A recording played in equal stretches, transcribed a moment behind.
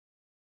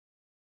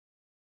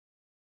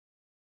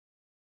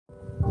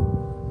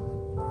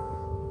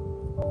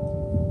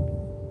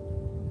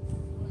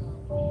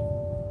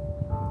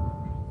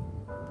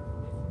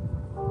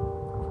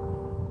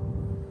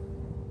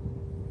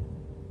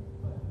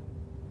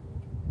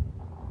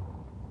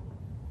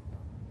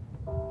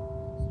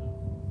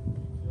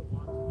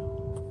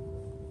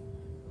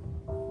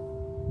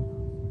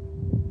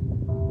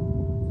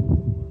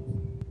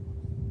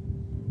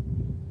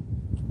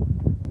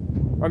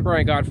I'm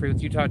Brian Godfrey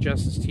with Utah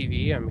Justice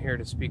TV. I'm here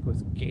to speak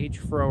with Gage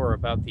Frower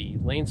about the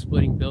lane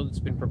splitting bill that's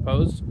been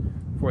proposed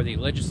for the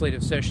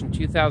legislative session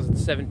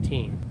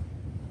 2017.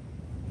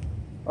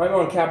 I'm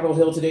on Capitol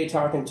Hill today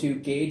talking to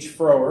Gage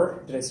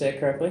Frower. Did I say it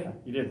correctly?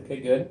 You did. Okay,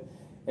 good.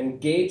 And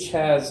Gage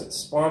has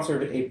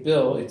sponsored a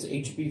bill. It's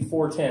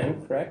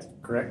HB410, correct?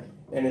 Correct.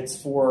 And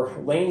it's for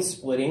lane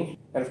splitting.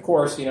 And of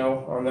course, you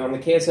know, on the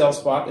KSL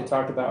spot, they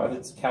talked about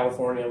it's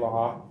California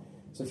law.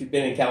 So if you've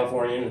been in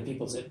California and the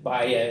people sit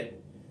by you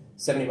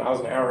 70 miles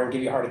an hour and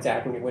give you a heart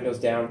attack when your window's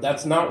down.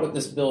 That's not what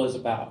this bill is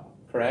about,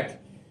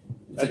 correct?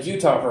 It's a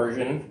Utah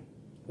version.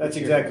 That's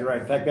exactly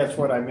right. In fact, that's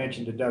what I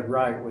mentioned to Doug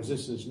Wright, was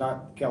this is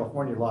not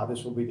California law,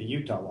 this will be the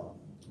Utah law.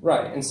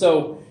 Right, and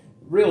so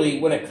really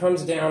when it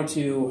comes down to,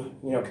 you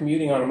know,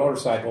 commuting on a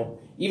motorcycle,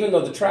 even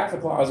though the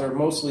traffic laws are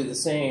mostly the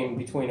same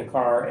between a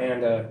car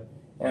and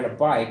a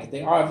bike,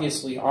 they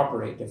obviously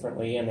operate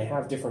differently and they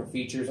have different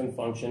features and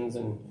functions,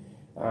 and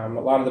a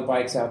lot of the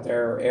bikes out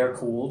there are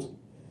air-cooled.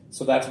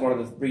 So that's one of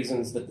the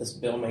reasons that this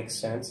bill makes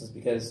sense, is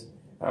because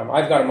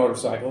I've got a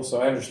motorcycle, so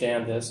I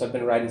understand this. I've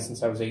been riding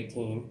since I was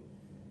 18,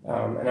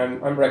 and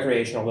I'm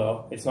recreational,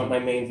 though. It's not my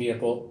main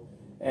vehicle.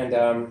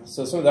 And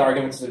so some of the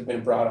arguments that have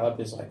been brought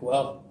up is like,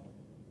 well,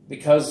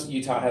 because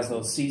Utah has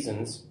those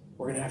seasons,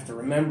 we're going to have to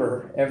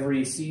remember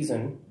every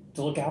season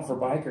to look out for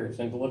bikers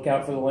and to look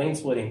out for the lane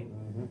splitting.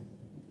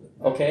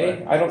 Mm-hmm. Okay,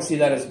 right. I don't see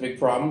that as a big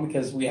problem,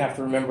 because we have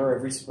to remember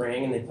every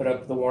spring, and they put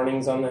up the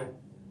warnings on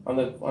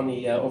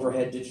the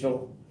overhead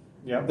digital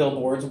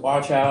billboards.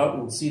 Watch out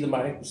and see the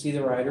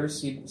riders,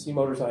 see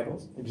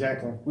motorcycles.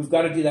 Exactly. We've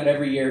got to do that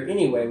every year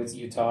anyway with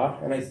Utah,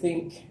 and I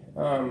think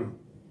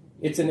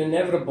it's an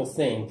inevitable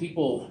thing.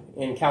 People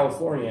in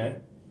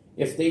California,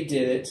 if they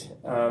did it,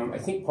 I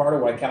think part of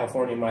why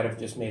California might have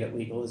just made it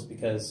legal is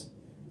because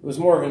it was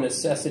more of a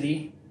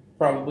necessity,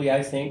 probably,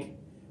 I think,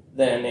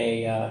 than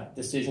a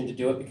decision to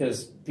do it,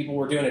 because people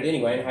were doing it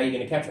anyway, and how are you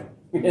going to catch them?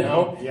 You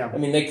know? Yeah. I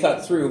mean, they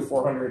cut through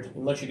 400,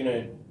 unless you're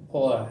going to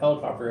pull a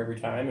helicopter every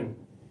time and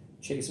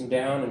chase them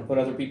down and put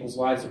other people's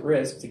lives at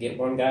risk to get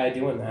one guy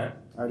doing that.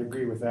 I'd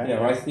agree with that. You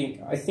know, I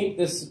think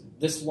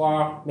this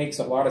law makes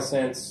a lot of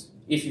sense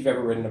if you've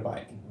ever ridden a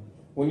bike.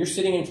 When you're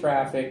sitting in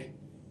traffic,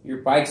 your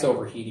bike's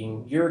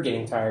overheating, you're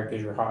getting tired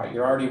because you're hot,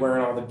 you're already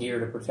wearing all the gear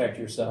to protect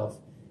yourself.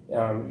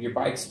 Your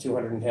bike's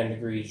 210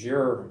 degrees,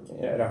 you're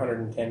at a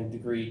 110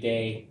 degree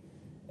day,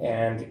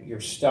 and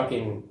you're stuck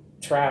in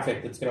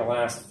traffic that's going to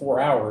last 4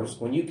 hours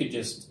when you could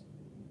just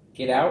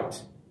get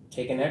out,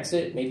 take an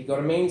exit, maybe go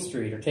to Main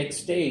Street or take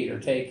State or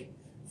take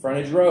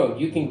Frontage Road.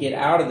 You can get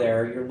out of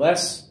there.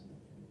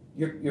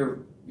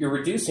 You're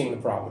reducing the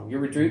problem. You're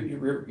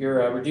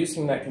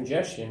reducing that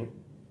congestion.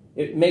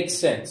 It makes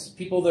sense.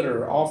 People that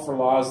are all for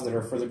laws that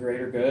are for the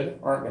greater good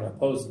aren't going to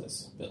oppose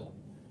this bill.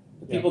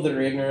 The people that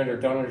are ignorant or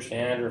don't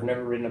understand or have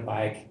never ridden a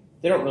bike,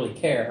 they don't really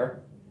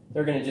care.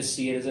 They're going to just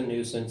see it as a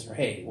nuisance, or,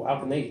 hey, well, how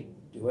can they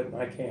do it and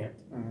I can't?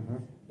 Mm-hmm.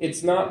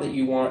 It's not that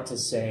you want to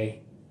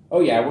say, oh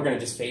yeah, we're going to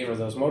just favor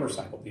those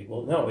motorcycle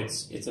people. No,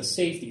 it's a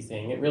safety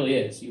thing. It really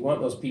is. You want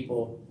those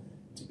people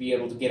to be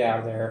able to get out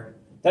of there.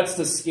 That's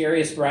the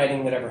scariest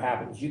riding that ever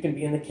happens. You can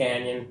be in the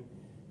canyon,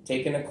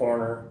 taking a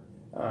corner,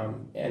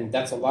 and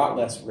that's a lot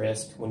less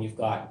risk when you've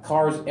got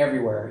cars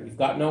everywhere. You've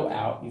got no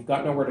out. You've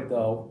got nowhere to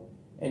go,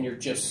 and you're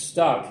just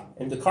stuck.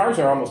 And the cars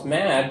are almost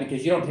mad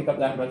because you don't take up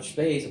that much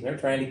space, and they're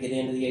trying to get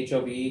into the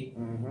HOV.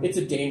 Mm-hmm. It's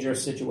a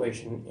dangerous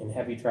situation in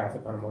heavy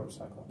traffic on a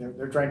motorcycle.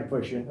 They're trying to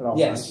push you at all times.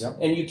 Yes, yep.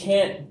 And you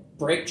can't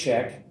brake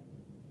check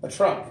a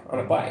truck on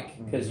a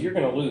bike, because you're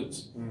going to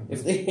lose. Mm-hmm.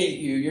 If they hit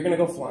you, you're going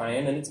to go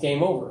flying, and it's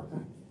game over.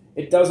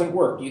 It doesn't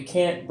work. You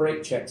can't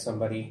brake check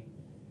somebody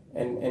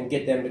and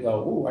get them to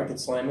go, ooh, I could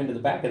slam into the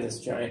back of this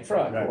giant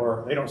truck. Right.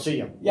 Or they don't see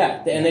them.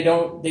 Yeah, and they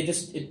don't. They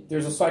just.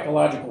 There's a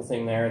psychological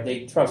thing there.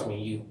 They trust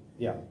me.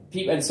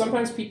 And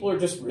sometimes people are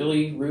just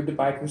really rude to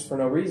bikers for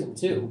no reason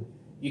too.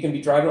 You can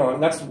be driving along.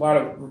 That's a lot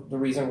of the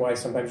reason why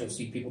sometimes you'll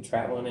see people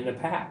traveling in a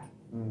pack.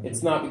 Mm-hmm.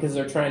 It's not because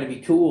they're trying to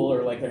be cool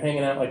or like they're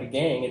hanging out like a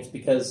gang. It's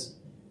because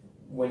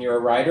when you're a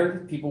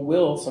rider, people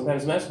will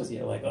sometimes mess with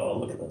you. Like, oh,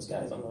 look at those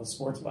guys on those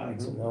sports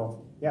bikes. Mm-hmm. And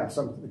they'll... Yeah,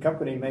 the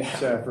company makes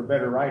for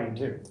better riding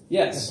too.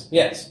 Yes.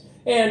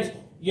 And,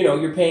 you know,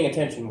 you're paying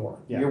attention more.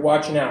 Yeah. You're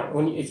watching out.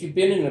 If you've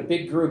been in a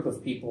big group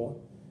of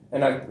people,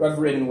 and I've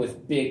ridden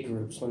with big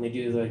groups when they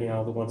do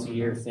the once a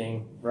year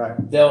thing.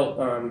 Right.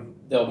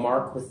 They'll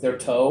mark with their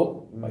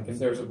toe, like if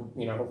there's a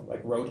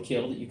like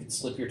roadkill that you could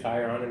slip your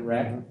tire on and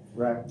wreck. Mm-hmm.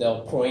 Right.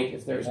 They'll point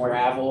if there's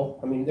gravel.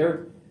 I mean,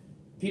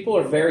 people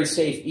are very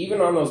safe, even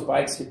on those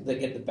bikes that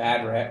get the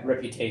bad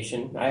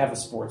reputation. I have a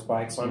sports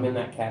bike, so I'm in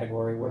that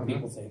category where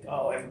people think,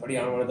 oh, everybody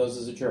on one of those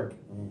is a jerk.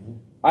 Mm-hmm.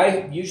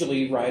 I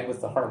usually ride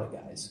with the Harley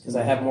guys because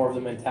I have more of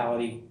the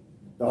mentality.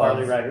 The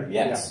Harley rider?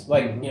 Yes. Yeah.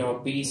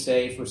 Like, be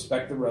safe,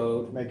 respect the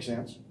road. Makes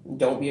sense.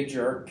 Don't be a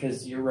jerk,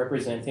 because you're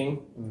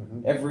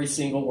representing every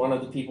single one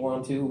of the people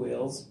on two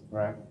wheels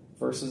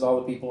versus all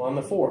the people on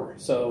the four.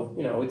 So,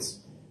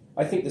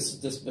 I think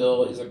this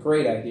bill is a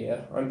great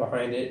idea. I'm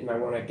behind it, and I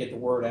want to get the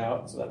word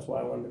out, so that's why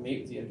I wanted to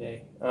meet with you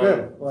today.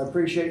 Good. Well, I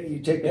appreciate you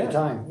taking the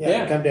time.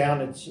 To come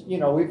down. It's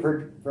we've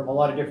heard from a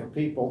lot of different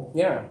people.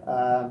 Yeah.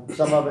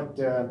 Some of it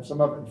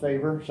in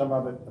favor, some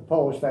of it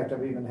opposed. In fact,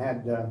 I've even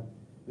had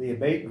the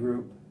abate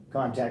group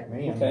contact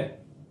me, and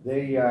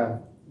they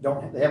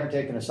haven't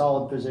taken a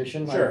solid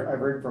position. Sure. I've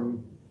heard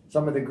from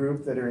some of the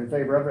group that are in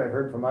favor of it. I've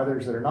heard from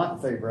others that are not in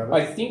favor of it.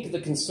 I think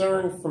the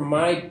concern from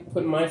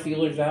putting my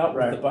feelers out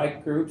with the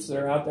bike groups that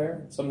are out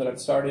there, some that I've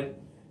started,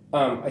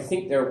 I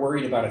think they're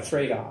worried about a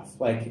trade-off.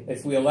 Like,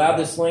 if we allow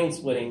this lane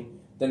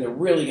splitting, then they're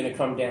really going to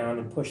come down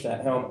and push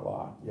that helmet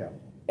law. Yeah.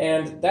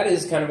 And that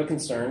is kind of a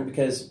concern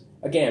because,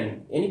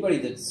 again, anybody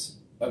that's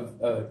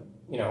a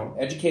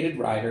educated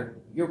rider,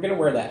 you're going to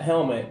wear that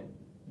helmet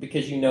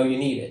because you know you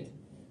need it.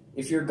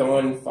 If you're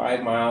going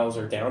 5 miles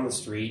or down the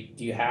street,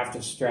 do you have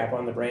to strap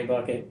on the brain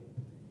bucket?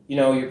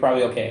 You're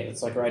probably okay.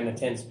 It's like riding a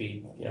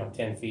 10-speed,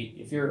 10 feet.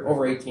 If you're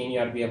over 18,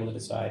 you ought to be able to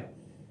decide.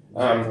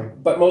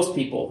 But most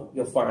people,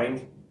 you'll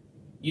find,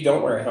 you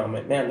don't wear a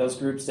helmet. Man, those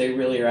groups, they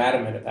really are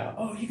adamant about,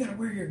 oh, you got to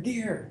wear your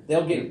gear.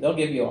 They'll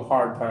give you a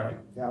hard time.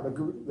 Yeah, the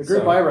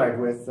group I ride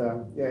with,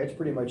 it's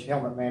pretty much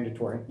helmet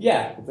mandatory.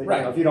 Yeah,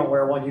 right. If you don't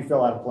wear one, you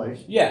feel out of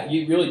place. Yeah,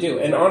 you really do.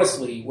 And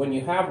honestly, when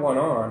you have one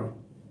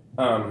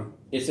on,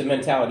 it's a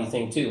mentality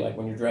thing, too. Like,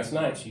 when you're dressed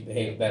nice, you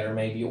behave better,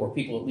 maybe, or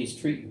people at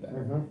least treat you better.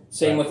 Mm-hmm.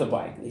 Same with the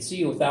bike. They see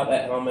you without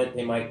that helmet,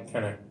 they might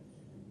kind of,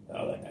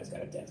 oh, that guy's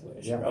got a death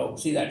wish. Yeah. Oh,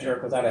 see that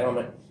jerk without a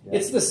helmet? Yeah.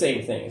 It's the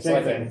same thing. It's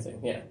like anything.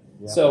 Yeah.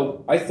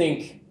 So I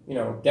think,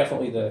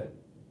 definitely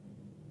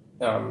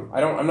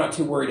I'm not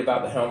too worried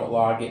about the helmet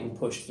law getting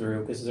pushed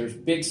through because there's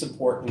big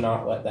support to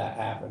not let that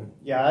happen.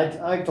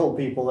 Yeah, I've told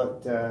people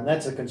that, and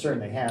that's a concern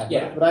they have.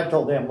 Yeah. But I've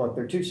told them, look,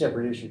 they're two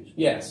separate issues.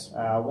 Yes.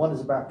 One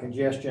is about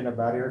congestion,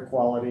 about air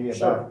quality,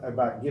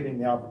 about giving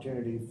the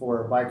opportunity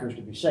for bikers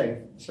to be safe.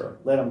 Sure.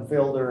 Let them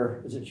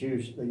filter, they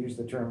use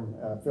the term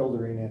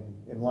filtering in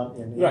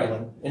England.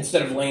 Right.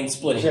 Instead of lane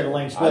splitting.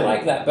 I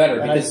like that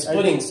better because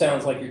splitting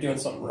sounds like you're doing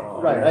something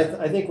wrong. Right.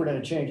 I think we're going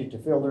to change it to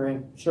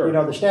filtering. Sure.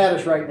 The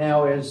status right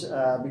now is,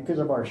 because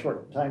of our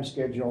short time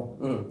schedule,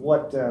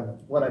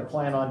 what I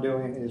plan on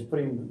doing is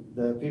putting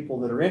the people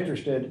that are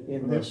interested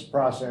in this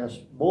process,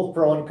 both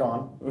pro and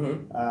con,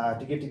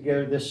 to get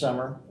together this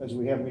summer as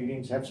we have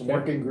meetings, have some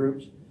working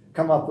groups,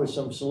 come up with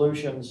some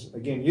solutions,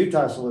 again,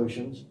 Utah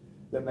solutions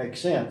that make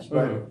sense.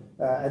 But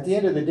at the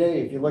end of the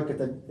day, if you look at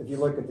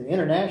the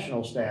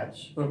international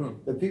stats,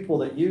 the people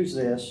that use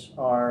this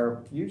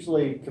are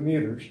usually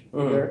commuters.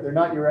 They're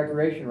not your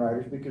recreation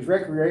riders, because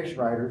recreation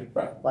riders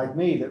like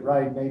me that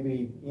ride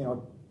maybe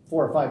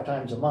 4 or 5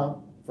 times a month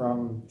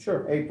from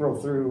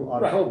April through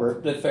October.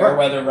 Right. The fair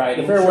weather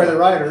riding. The fair weather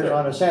riders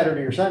on a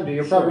Saturday or Sunday,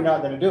 you're probably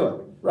not going to do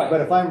it. Right.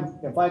 But if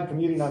I'm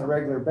commuting on a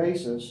regular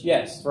basis,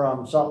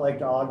 from Salt Lake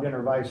to Ogden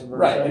or vice versa.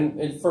 Right.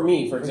 And for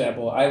me, for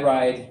example, I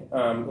ride.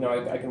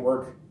 I can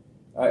work.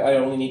 I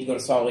only need to go to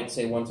Salt Lake,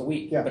 say, once a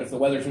week. Yeah. But if the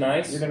weather's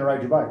nice, you're going to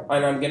ride your bike,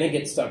 and I'm going to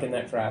get stuck in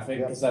that traffic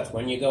because that's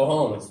when you go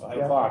home. It's 5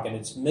 o'clock, and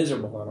it's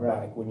miserable on a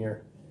bike when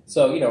you're.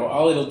 So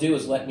all it'll do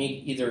is let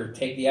me either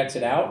take the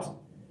exit out.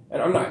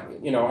 And I'm not,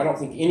 I don't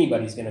think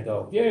anybody's going to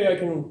go, I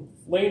can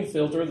lane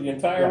filter the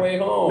entire way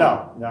home.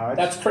 No.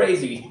 That's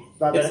crazy.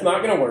 It's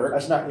not going to work.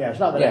 It's not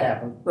going to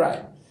happen.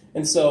 Right.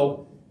 And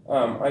so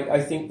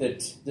I think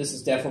that this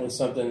is definitely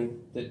something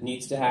that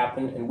needs to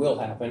happen and will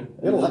happen.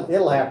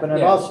 It'll happen.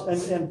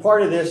 And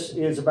part of this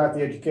is about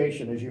the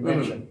education, as you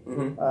mentioned.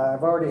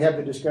 I've already had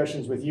the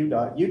discussions with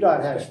UDOT.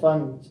 UDOT has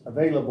funds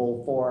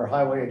available for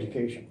highway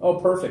education. Oh,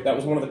 perfect. That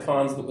was one of the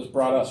cons that was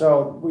brought up.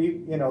 So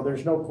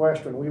there's no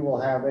question we will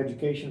have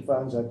education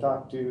funds. I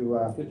talked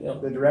to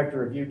the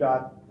director of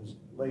UDOT as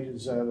late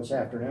as this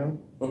afternoon,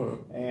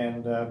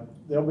 and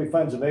there'll be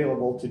funds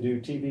available to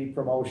do TV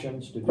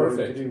promotions, to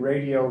do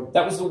radio.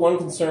 That was the one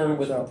concern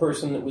with the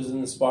person that was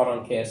in the spot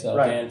on KSL,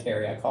 Dan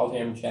Terry. I called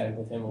him and chatted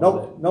with him a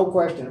little bit. No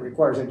question, it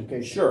requires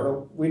education. Sure.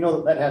 But we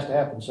know that has to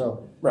happen.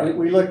 So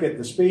we look at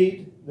the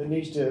speed we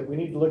need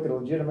to look at a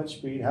legitimate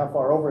speed, how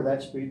far over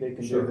that speed they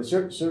can do,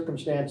 the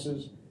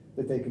circumstances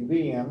that they can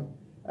be in.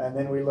 And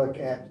then we look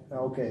at,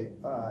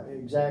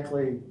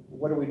 exactly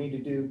what do we need to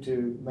do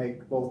to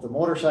make both the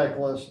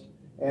motorcyclist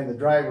and the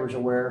drivers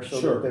aware so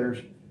that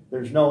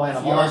there's no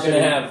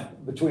animosity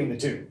between the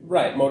two.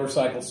 Right,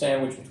 motorcycle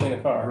sandwich between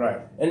a car. Right.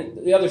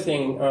 And the other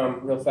thing,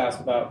 real fast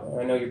about,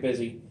 I know you're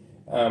busy,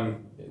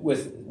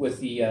 with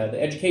the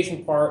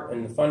education part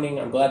and the funding,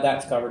 I'm glad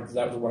that's covered because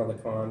that was one of the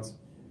cons.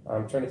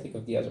 I'm trying to think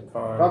of the other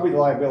con. Probably the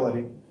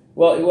liability.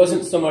 Well, it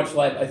wasn't so much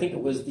I think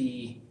it was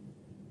the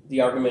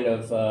argument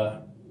of,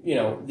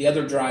 the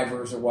other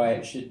drivers or why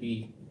it should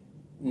be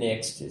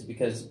nixed is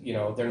because,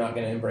 they're not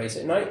going to embrace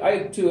it. And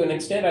I, to an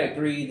extent, I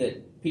agree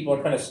that people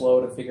are kind of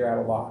slow to figure out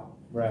a law.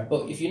 Right.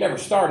 But if you never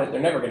start it, they're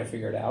never going to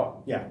figure it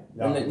out. Yeah.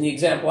 No. And the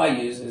example I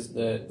use is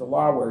the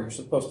law where you're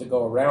supposed to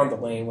go around the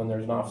lane when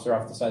there's an officer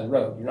off the side of the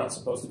road. You're not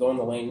supposed to go in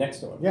the lane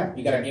next to him. Yeah.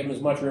 You got to give him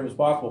as much room as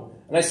possible.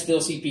 And I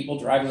still see people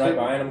driving right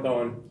by and I'm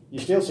going... You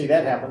still see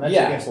that happen. That's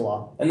against the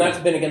law. And that's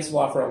been against the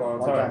law for a long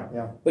time.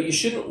 Yeah. But you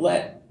shouldn't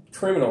let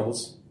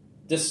criminals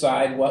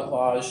decide what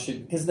laws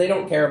should, because they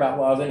don't care about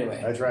laws anyway.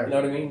 That's right. You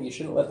know what I mean? You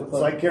shouldn't let the It's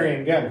like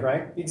carrying guns,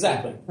 right?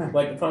 Exactly.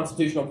 Like the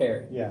constitutional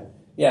carry. Yeah.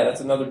 Yeah,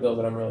 that's another bill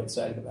that I'm really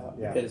excited about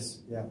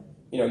because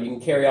you know, you can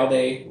carry all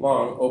day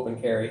long,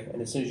 open carry,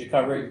 and as soon as you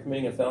cover it, you're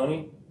committing a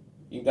felony.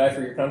 You can die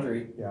for your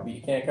country, but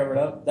you can't cover it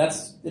up.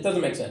 It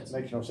doesn't make sense.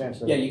 Makes no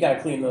sense. Yeah, you got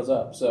to clean those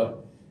up.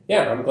 So,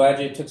 yeah, I'm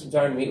glad you took some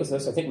time to meet with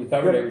us. I think we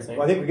covered everything.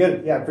 Well, I think we got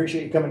it. Yeah, I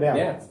appreciate you coming down.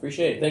 Yeah,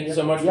 appreciate it. Thank you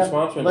so much for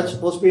sponsoring.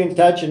 Let's be in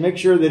touch and make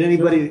sure that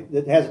anybody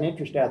that has an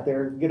interest out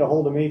there get a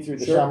hold of me through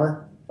the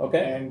summer. Okay.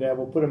 And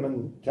we'll put them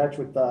in touch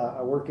with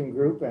a working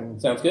group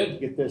and sounds good.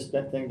 Get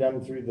that thing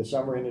done through the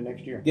summer into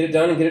next year. Get it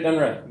done and get it done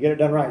right. Get it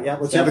done right. Yeah.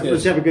 Let's have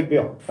a good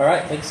bill. All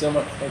right. Thanks so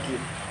much. Thank you.